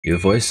Your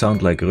voice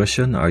sounds like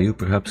Russian. Are you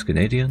perhaps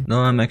Canadian?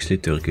 No, I'm actually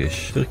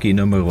Turkish. Turkey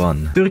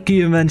 #1. Turkey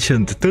you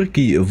mentioned.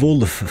 Turkey,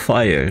 wolf,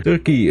 fire.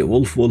 Turkey,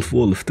 wolf, wolf,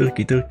 wolf.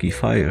 Turkey, turkey,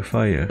 fire,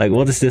 fire. Like,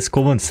 what is this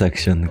comment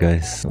section,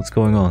 guys? What's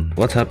going on?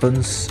 What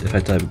happens if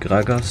I type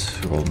Gragas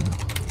from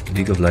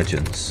League of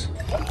Legends?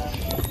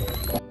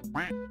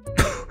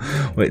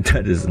 Wait,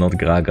 that is not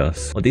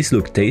Gragas. Oh, these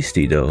look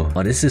tasty though.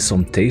 Oh, this is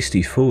some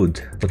tasty food.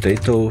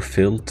 Potato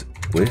filled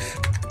with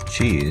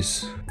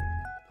cheese.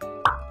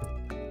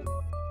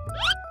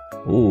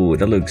 Ooh,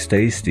 that looks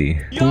tasty.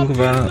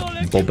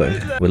 Kurva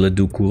bobber. Will it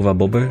do kurva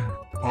bobber?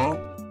 Huh?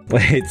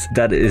 Wait,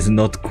 that is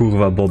not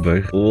kurva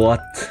bobber.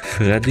 What?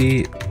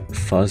 Freddy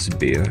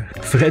Fazbober.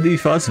 Freddy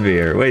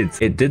Fazbober.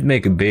 Wait, it did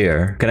make a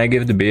bear. Can I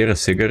give the bear a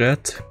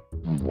cigarette?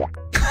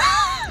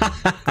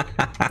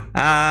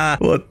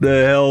 What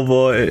the hell,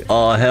 boy?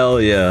 Oh,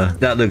 hell yeah.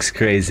 That looks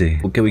crazy.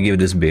 What can we give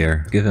this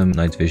bear? Give him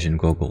night vision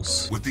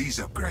goggles. With these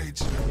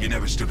upgrades, you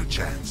never stood a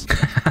chance.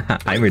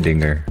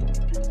 Heimerdinger.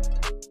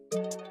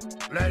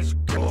 Let's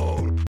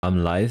go.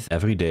 I'm live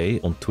every day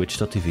on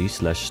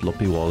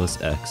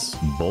twitch.tv/sloppywalrusx.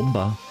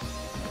 Bomba.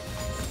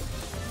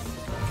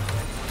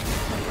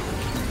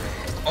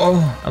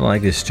 Oh, I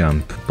like this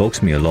jump.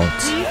 Pokes me a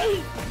lot.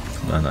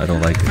 Man, I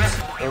don't like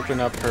it. Open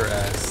up her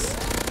ass.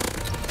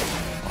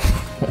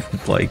 Oh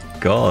my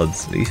god,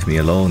 leave me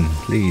alone,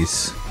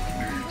 please.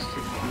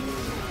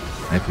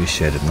 I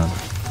appreciate it, man.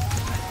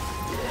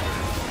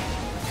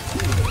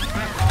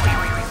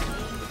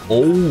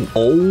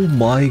 Oh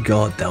my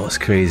god, that was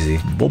crazy.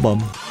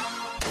 Bobam.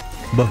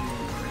 Bah.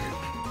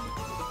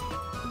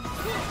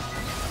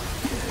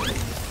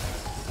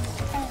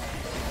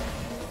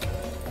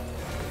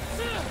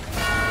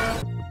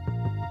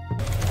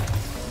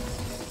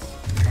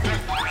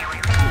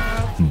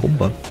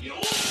 Bomba.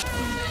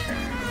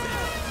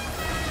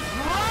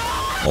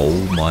 Oh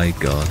my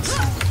god.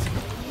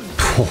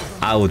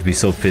 I would be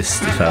so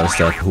pissed if I was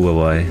that. Who am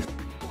I?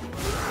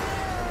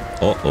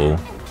 Uh-oh.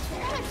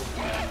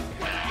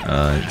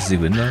 Does he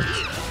win that?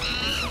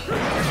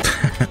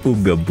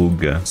 Ooga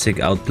booga. Sick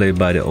outplay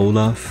by the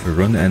Olaf.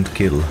 Run and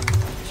kill.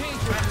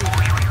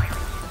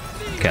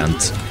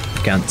 Can't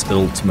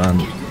ult,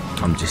 man.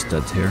 I'm just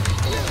dead here.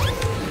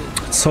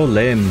 It's so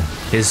lame.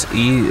 His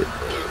E...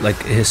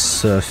 Like,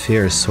 his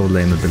fear is so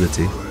lame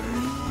ability.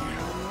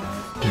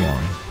 Come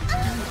on.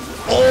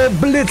 Oh,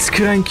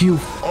 Blitzcrank, you!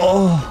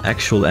 Oh!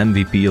 Actual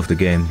MVP of the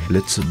game.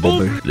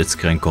 Blitzbob.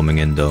 Blitzcrank coming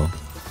in, though.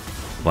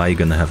 Why are you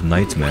gonna have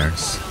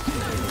nightmares?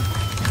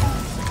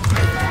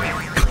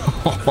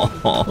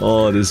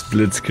 Oh, this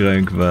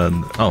Blitzcrank,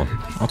 man. Oh,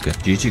 okay.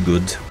 GG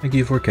good. Thank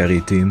you for carry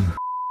team.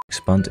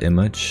 Expand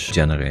image.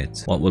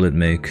 Generate. What will it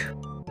make?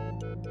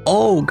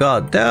 Oh,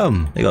 god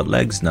damn. They got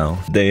legs now.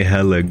 They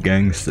hella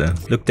gangsta.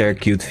 Look, their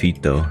cute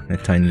feet though. Their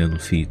tiny little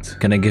feet.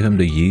 Can I give him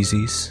the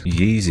Yeezys?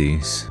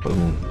 Yeezys.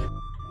 Boom.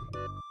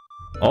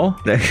 Oh,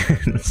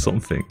 there's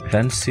something.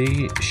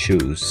 Fancy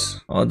shoes.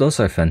 Oh, those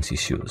are fancy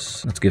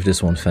shoes. Let's give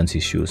this one fancy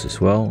shoes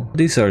as well.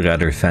 These are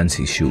rather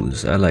fancy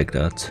shoes. I like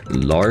that.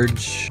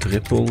 Large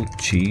triple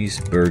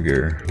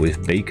cheeseburger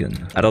with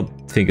bacon. I don't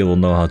think it will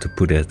know how to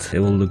put it. It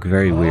will look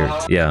very weird.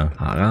 Yeah,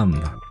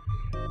 haram.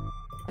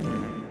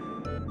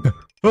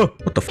 Oh,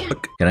 what the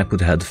fuck? Can I put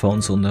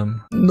headphones on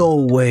them? No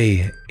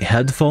way!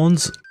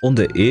 Headphones on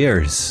the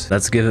ears.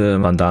 Let's give a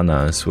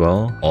bandana as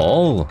well.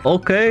 Oh,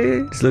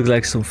 okay. This looks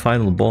like some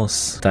final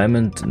boss.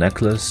 Diamond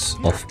necklace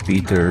of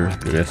Peter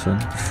Griffin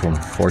from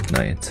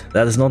Fortnite.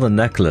 That is not a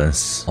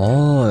necklace.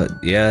 Oh,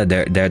 yeah,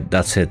 there,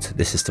 that's it.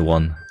 This is the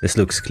one. This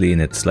looks clean.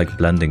 It's like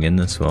blending in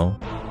as well.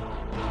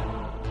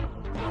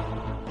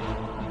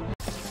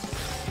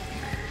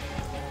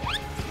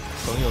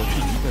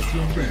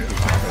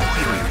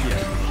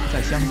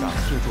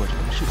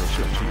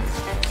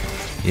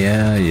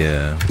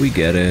 Yeah, we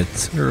get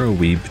it. You're a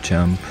weeb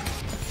champ.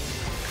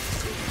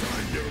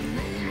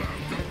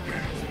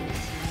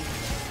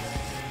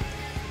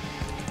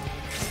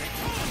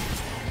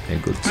 Okay,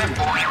 good.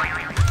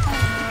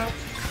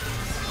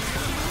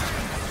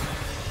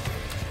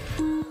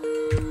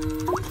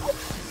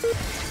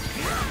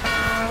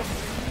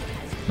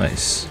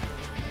 Nice.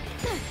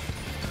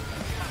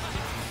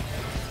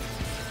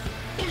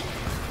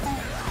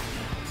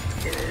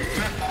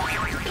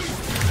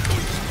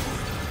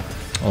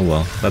 Oh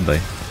well,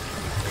 bye-bye.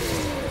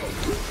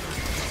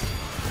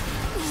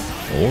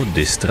 Oh,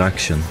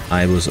 distraction.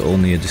 I was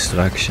only a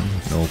distraction,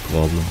 no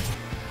problem.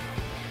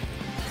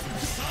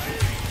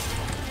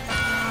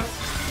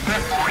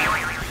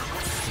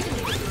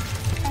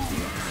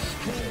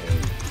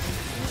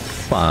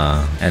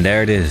 Ah, and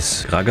there it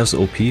is. Gragas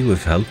OP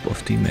with help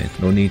of teammate.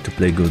 No need to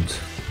play good.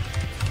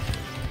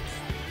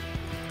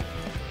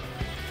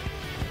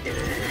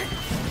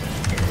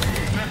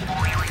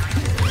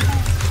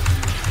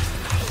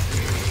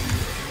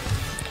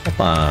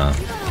 Hoppa.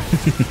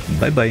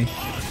 Bye-bye.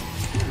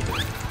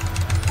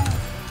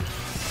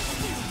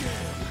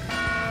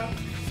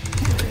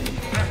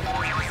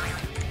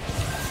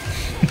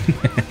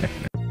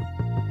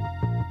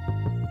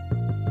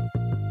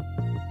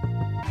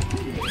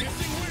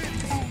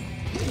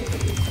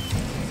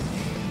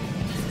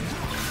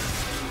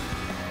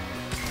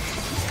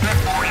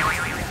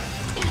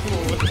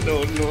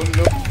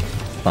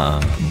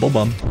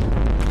 Bomba.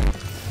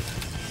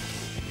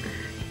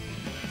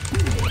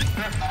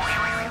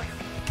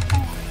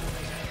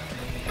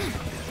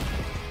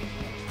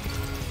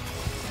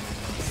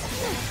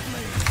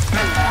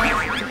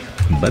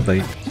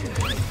 Bye-bye.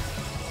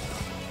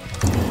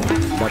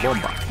 Bomba.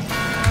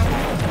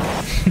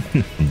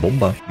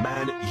 Bomba.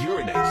 Man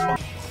urinates.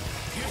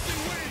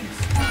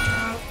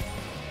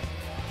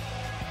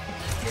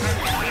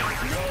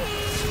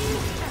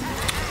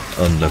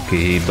 Unlucky,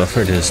 he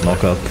buffered his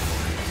knock-up,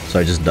 so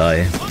I just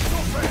die.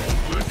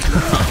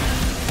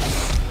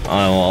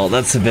 Oh, well,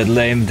 that's a bit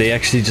lame. They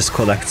actually just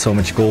collect so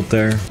much gold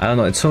there. I don't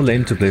know, it's so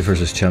lame to play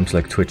versus champs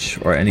like Twitch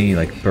or any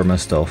like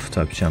perma-stealth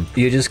type champ.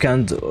 You just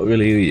can't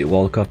really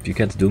walk up, you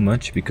can't do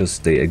much because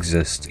they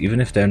exist.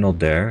 Even if they're not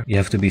there, you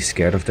have to be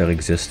scared of their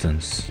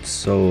existence. It's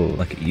so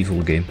like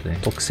evil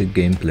gameplay. Toxic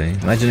gameplay.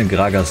 Imagine a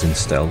Gragas in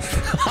stealth.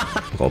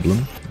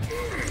 Problem.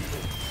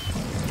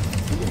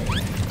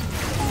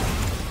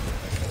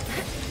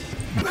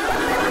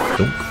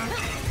 Donk.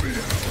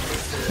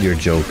 You're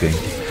joking.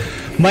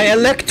 My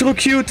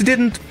electrocute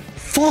didn't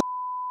fuck.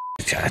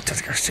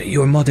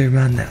 Your mother,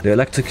 man. The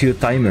electrocute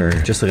timer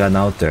just ran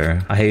out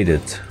there. I hate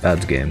it.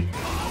 Bad game.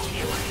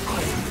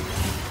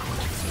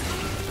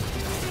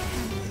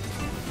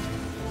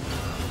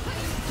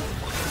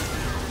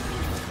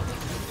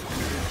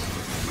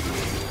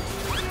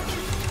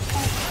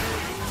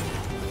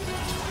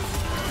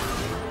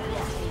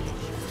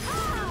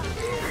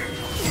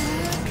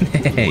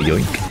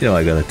 Yoink. You know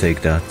I gotta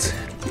take that.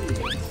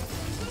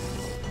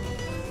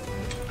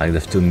 I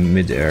left to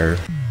mid-air.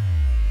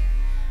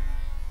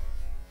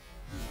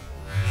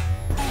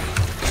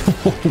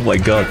 Oh my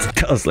god,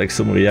 that was like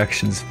some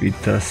reaction speed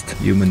test.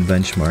 Human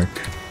benchmark.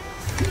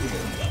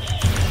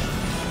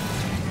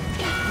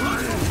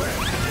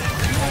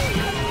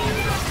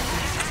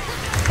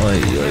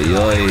 Oi oi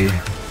oi.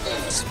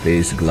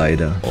 Space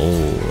glider.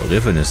 Oh,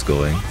 Riven is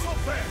going.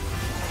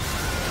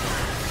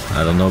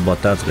 I don't know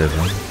about that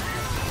Riven.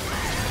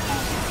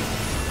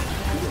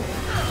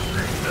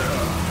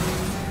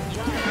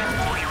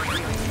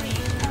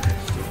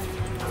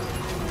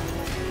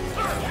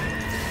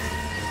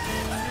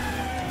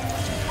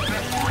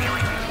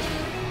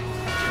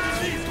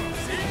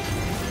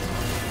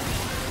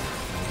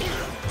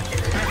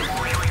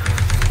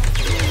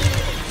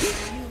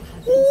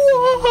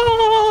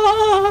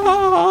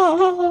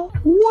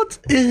 What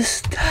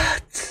is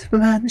that,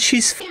 man?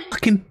 She's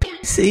fucking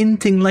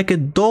piss-inting like a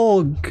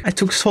dog. I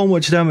took so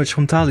much damage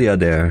from Talia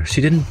there.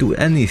 She didn't do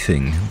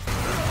anything.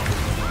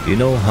 You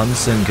know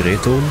Hans and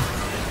Gretel?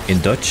 In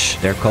Dutch,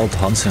 they're called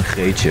Hans and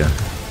Greetje.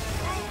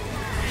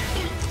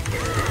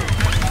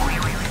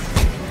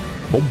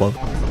 Bomba.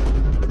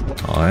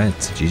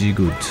 Alright, GG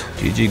good.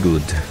 GG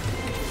good.